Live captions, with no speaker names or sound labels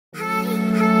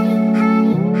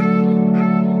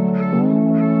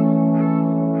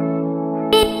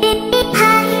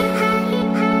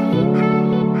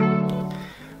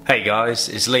Hey guys,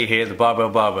 it's Lee here, the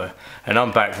Barbell Barber, and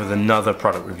I'm back with another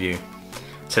product review.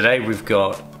 Today we've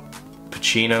got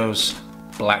Pacinos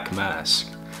Black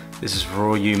Mask. This is for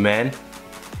all you men,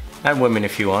 and women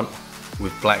if you want,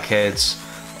 with blackheads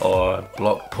or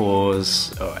blocked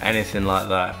pores or anything like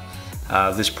that.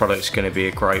 This product's going to be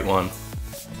a great one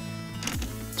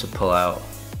to pull out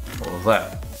all of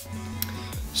that.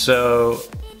 So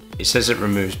it says it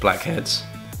removes blackheads.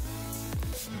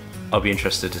 I'll be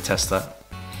interested to test that.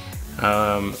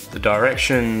 The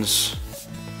directions,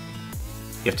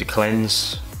 you have to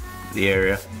cleanse the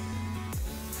area,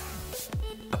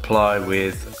 apply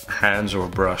with hands or a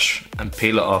brush and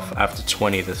peel it off after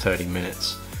 20 to 30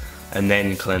 minutes and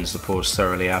then cleanse the pores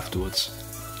thoroughly afterwards.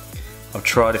 I've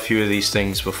tried a few of these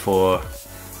things before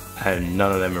and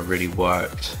none of them have really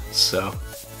worked, so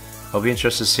I'll be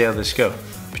interested to see how this goes.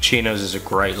 Pacinos is a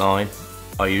great line.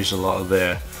 I use a lot of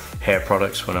their hair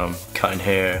products when I'm cutting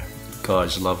hair.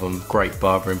 Guys love them, great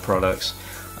barbering products.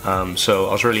 So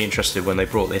I was really interested when they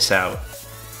brought this out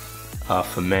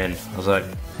for men. I was like,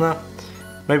 well,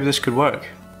 maybe this could work.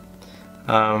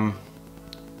 Hasn't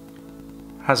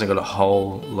got a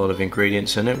whole lot of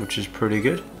ingredients in it, which is pretty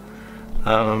good.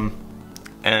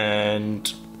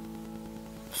 And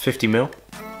 50 mil,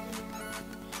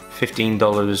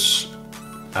 $15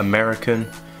 American,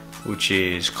 which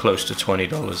is close to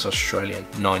 $20 Australian,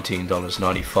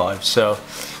 $19.95. So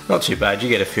not too bad, you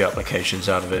get a few applications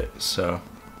out of it. So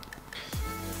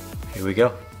here we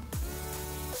go.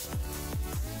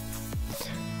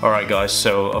 Alright guys,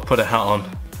 so I've put a hat on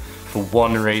for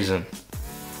one reason.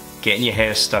 Getting your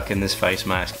hair stuck in this face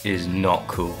mask is not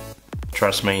cool.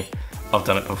 Trust me, I've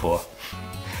done it before.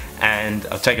 And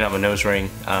I've taken out my nose ring.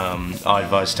 I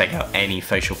advise to take out any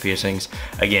facial piercings.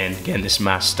 Again, getting this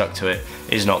mask stuck to it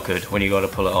is not good. When you got to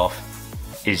pull it off,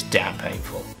 it's damn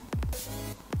painful.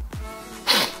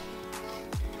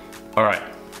 Alright,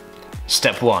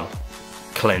 step one,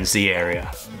 cleanse the area.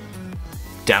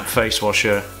 Damp face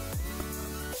washer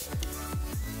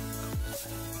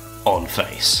on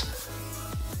face.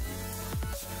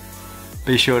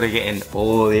 Be sure to get in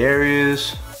all the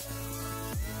areas,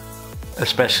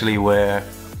 especially where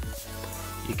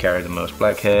you carry the most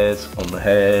blackheads, on the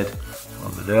head,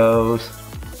 on the nose,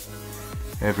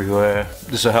 everywhere.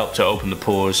 This will help to open the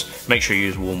pores. Make sure you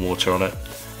use warm water on it.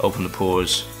 Open the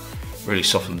pores, really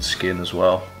soften the skin as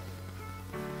well.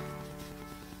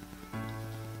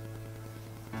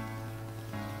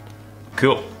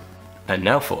 Cool. And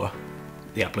now for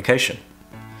the application.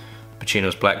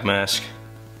 Pacinos Black Mask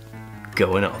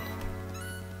going on.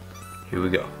 Here we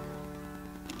go.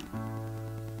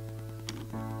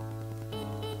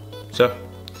 So,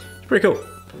 it's pretty cool.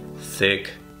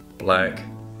 Thick, black.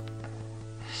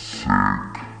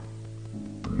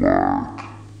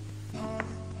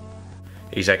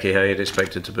 Exactly how you'd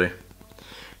expect it to be.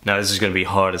 Now this is going to be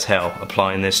hard as hell,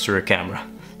 applying this through a camera.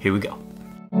 Here we go.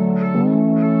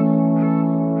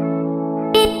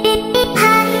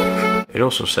 It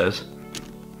also says,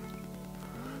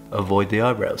 avoid the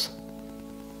eyebrows.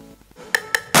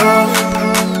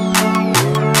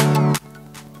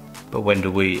 But when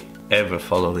do we ever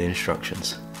follow the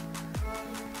instructions?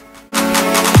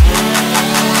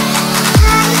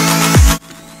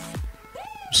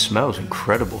 It smells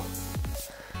incredible.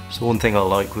 It's the one thing I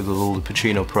like with all the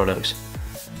Pacino products.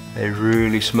 They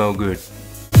really smell good.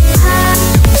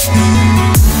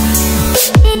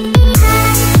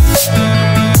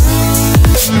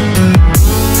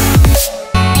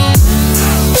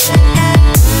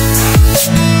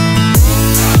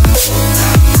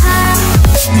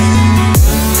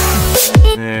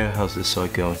 Yeah, how's this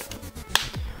side going?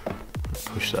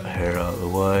 Push that hair out of the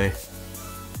way.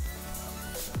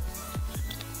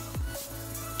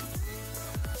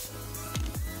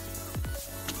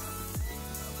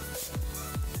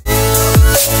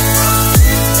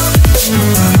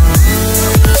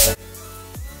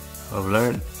 I've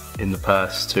learned in the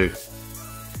past to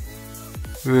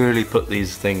really put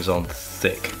these things on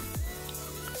thick,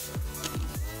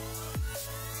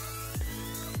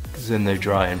 because then they're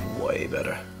drying way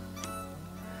better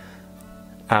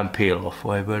and peel off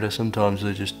way better. Sometimes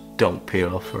they just don't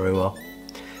peel off very well,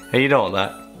 and you don't want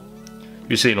that.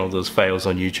 You've seen all those fails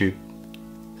on YouTube.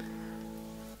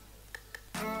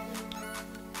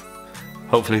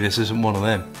 Hopefully this isn't one of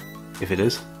them. If it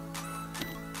is,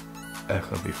 that's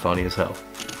gonna be funny as hell.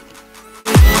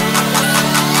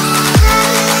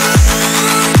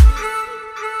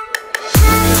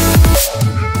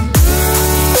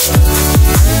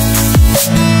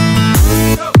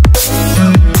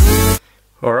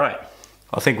 Alright,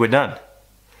 I think we're done.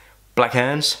 Black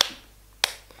hands.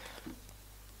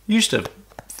 Used to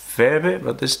fair bit,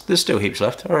 but there's still heaps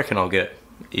left. I reckon I'll get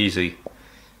easy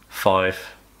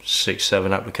 5, 6,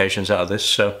 7 applications out of this,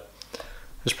 so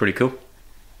that's pretty cool.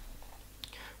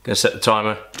 Gonna set the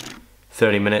timer,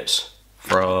 30 minutes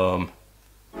from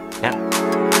now.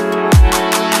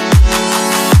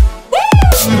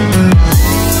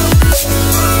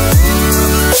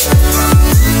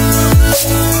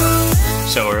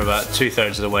 So we're about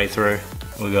 2/3 of the way through.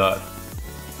 We got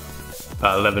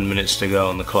about 11 minutes to go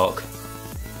on the clock.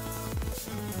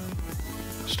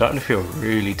 Starting to feel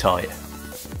really tight,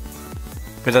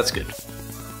 but that's good.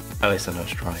 At least I know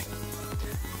it's trying.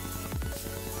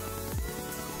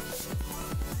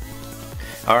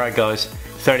 Alright guys,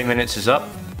 30 minutes is up.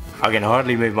 I can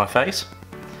hardly move my face.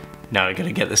 Now I'm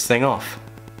gonna get this thing off.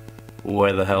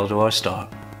 Where the hell do I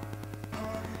start?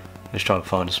 Let's try and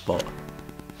find a spot.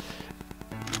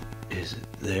 Is it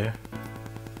there?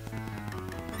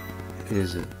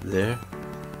 Is it there?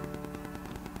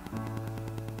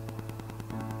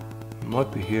 It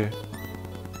might be here.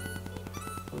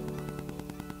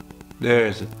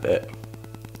 There's a bit.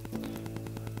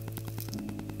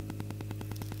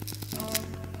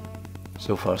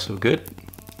 So far so good.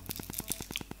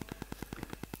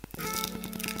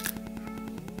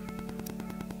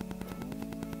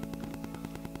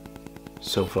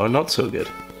 So far not so good.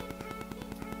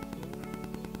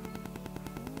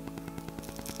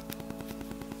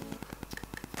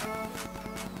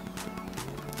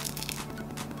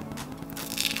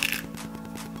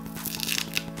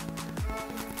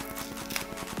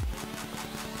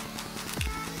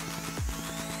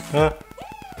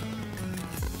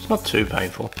 It's not too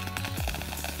painful.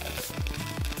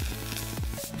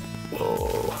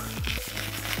 Whoa,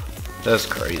 that's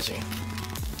crazy.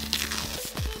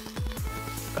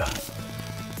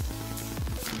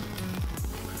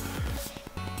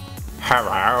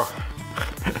 Hello.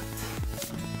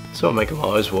 So I'm making my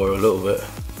eyes water a little bit.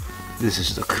 This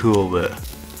is the cool bit.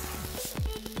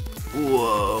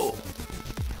 Whoa.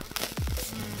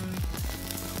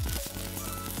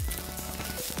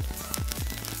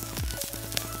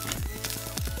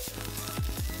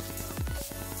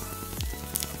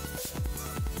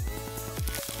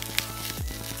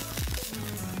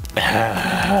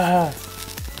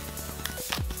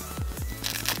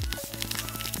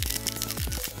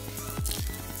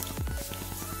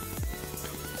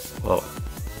 Well,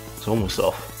 it's almost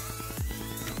off.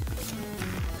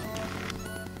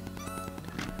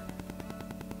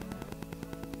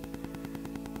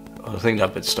 I think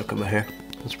that bit's stuck in my hair.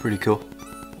 That's pretty cool.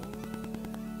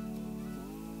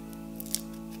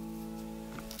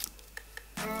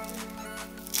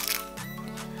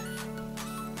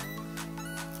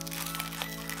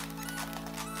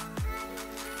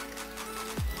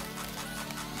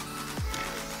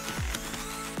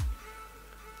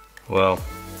 Well,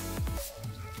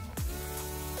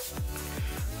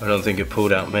 I don't think it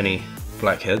pulled out many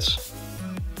blackheads,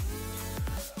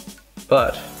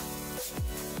 but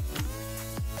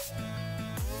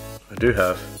I do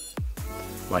have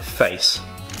my face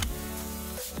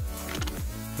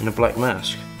in a black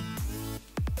mask.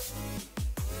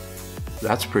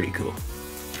 That's pretty cool.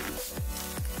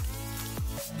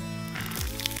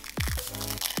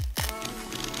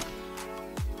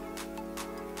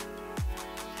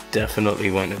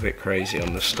 Definitely went a bit crazy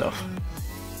on this stuff.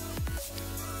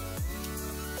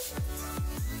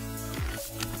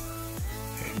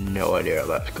 I have no idea how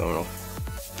that's going on.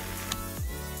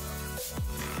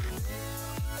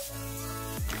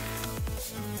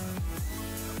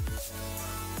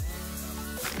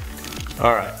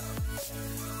 Alright,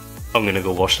 I'm gonna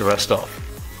go wash the rest off.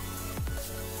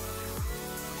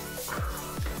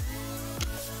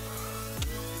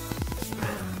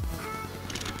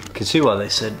 You can see why they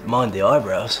said mind the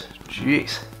eyebrows.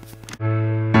 Jeez.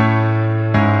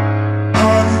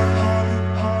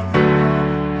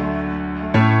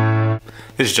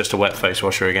 This is just a wet face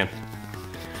washer again.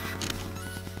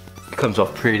 It comes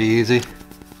off pretty easy.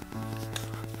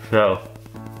 So,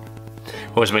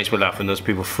 always makes me laugh when those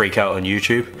people freak out on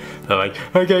YouTube. They're like,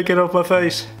 I can't get off my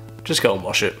face. Just go and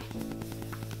wash it.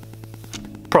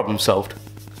 Problem solved.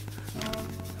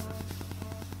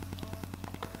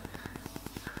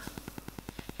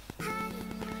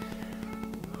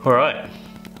 Alright,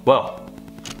 well,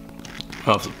 I don't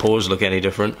know if the pores look any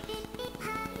different.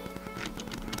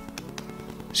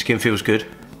 Skin feels good.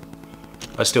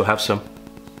 I still have some,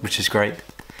 which is great.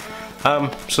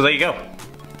 So there you go.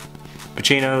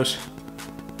 Pacinos,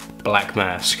 black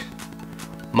mask.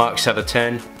 Marks out of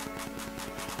 10.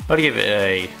 I'd give it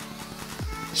a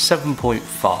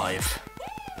 7.5.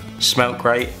 Smelled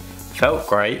great, felt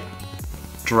great,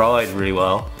 dried really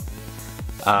well.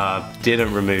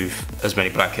 Didn't remove as many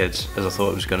blackheads as I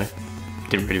thought it was gonna.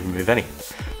 Didn't really remove any.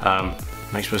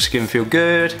 Makes my skin feel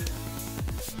good.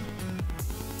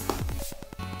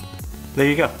 There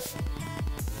you go.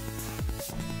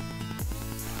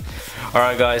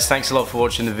 Alright guys, thanks a lot for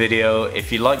watching the video.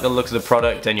 If you like the look of the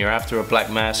product and you're after a black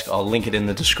mask, I'll link it in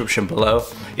the description below.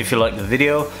 If you like the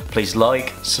video, please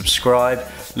like, subscribe,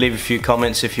 leave a few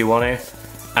comments if you want to,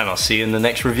 and I'll see you in the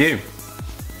next review.